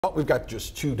Well, we've got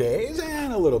just 2 days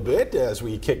and a little bit as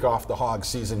we kick off the Hogs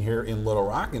season here in Little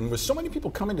Rock. And with so many people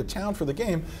coming to town for the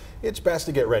game, it's best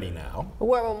to get ready now.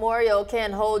 War Memorial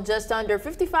can hold just under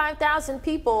 55,000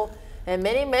 people, and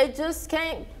many may just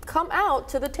can't come out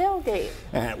to the tailgate.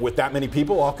 And with that many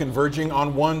people all converging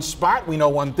on one spot, we know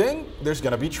one thing: there's going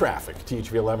to be traffic.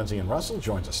 THV 11's Ian Russell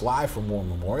joins us live from War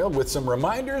Memorial with some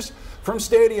reminders from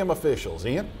stadium officials.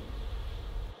 Ian?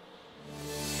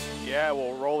 Yeah,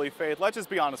 well, Rolly, Faith, let's just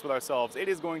be honest with ourselves. It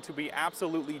is going to be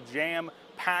absolutely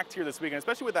jam-packed here this weekend,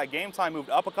 especially with that game time moved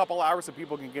up a couple hours so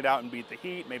people can get out and beat the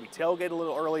heat, maybe tailgate a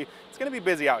little early. It's going to be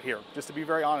busy out here, just to be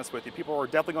very honest with you. People are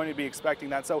definitely going to be expecting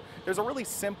that. So there's a really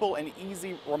simple and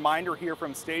easy reminder here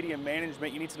from stadium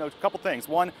management. You need to know a couple things.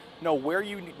 One, know where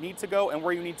you need to go and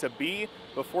where you need to be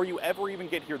before you ever even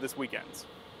get here this weekend.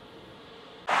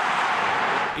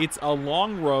 It's a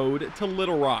long road to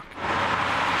Little Rock.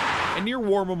 And near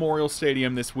War Memorial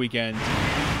Stadium this weekend,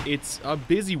 it's a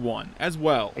busy one as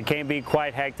well. It can be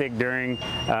quite hectic during,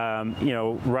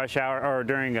 rush hour or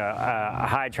during a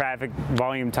high traffic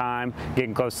volume time,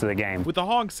 getting close to the game. With the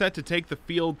Hogs set to take the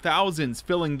field, thousands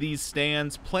filling these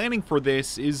stands, planning for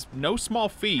this is no small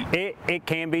feat. It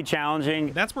can be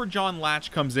challenging. That's where John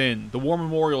Latch comes in. The War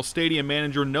Memorial Stadium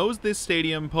manager knows this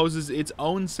stadium poses its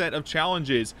own set of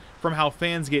challenges. From how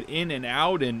fans get in and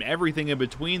out and everything in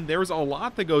between, there's a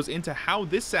lot that goes into how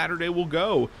this Saturday will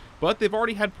go. But they've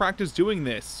already had practice doing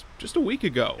this just a week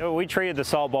ago. We treated the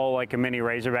Salt Bowl like a mini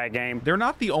Razorback game. They're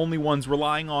not the only ones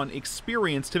relying on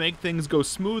experience to make things go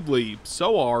smoothly.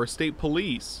 So are state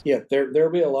police. Yeah,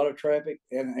 there'll be a lot of traffic.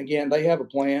 And again, they have a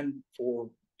plan for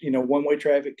one-way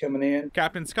traffic coming in.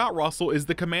 Captain Scott Russell is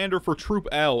the commander for Troop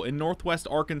L in Northwest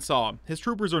Arkansas. His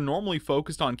troopers are normally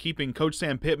focused on keeping Coach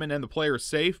Sam Pittman and the players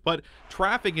safe, but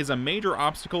traffic is a major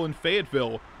obstacle in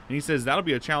Fayetteville. And he says that'll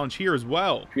be a challenge here as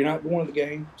well. If you're not going to the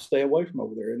game, stay away from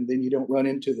over there. And then you don't run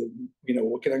into the,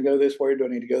 what can I go this way? Do I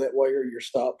need to go that way? Or you're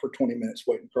stopped for 20 minutes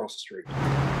waiting across the street.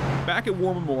 Back at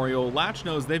War Memorial, Latch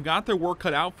knows they've got their work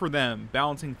cut out for them,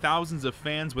 balancing thousands of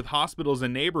fans with hospitals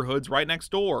and neighborhoods right next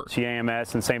door.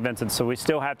 CAMS and St. Vincent, so we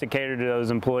still have to cater to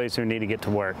those employees who need to get to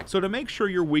work. So to make sure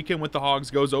your weekend with the Hogs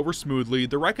goes over smoothly,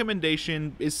 the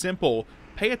recommendation is simple.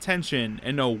 Pay attention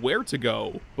and know where to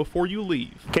go before you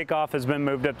leave. Kickoff has been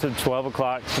moved up to 12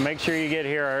 o'clock, so make sure you get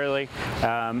here early.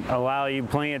 Allow you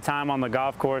plenty of time on the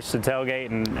golf course to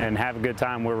tailgate and have a good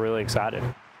time. We're really excited.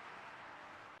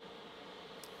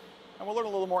 And we'll learn a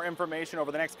little more information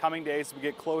over the next coming days as we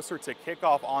get closer to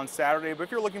kickoff on Saturday. But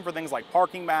if you're looking for things like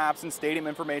parking maps and stadium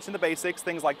information, the basics,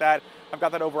 things like that, I've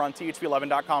got that over on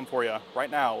THV11.com for you right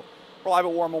now. We're live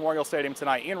at War Memorial Stadium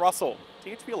tonight. Ian Russell,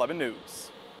 THV 11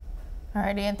 News. All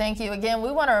right, Ian, thank you. Again,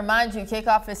 we want to remind you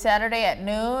kickoff is Saturday at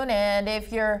noon, and if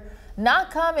you're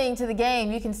not coming to the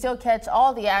game, you can still catch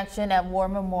all the action at War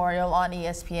Memorial on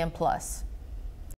ESPN+.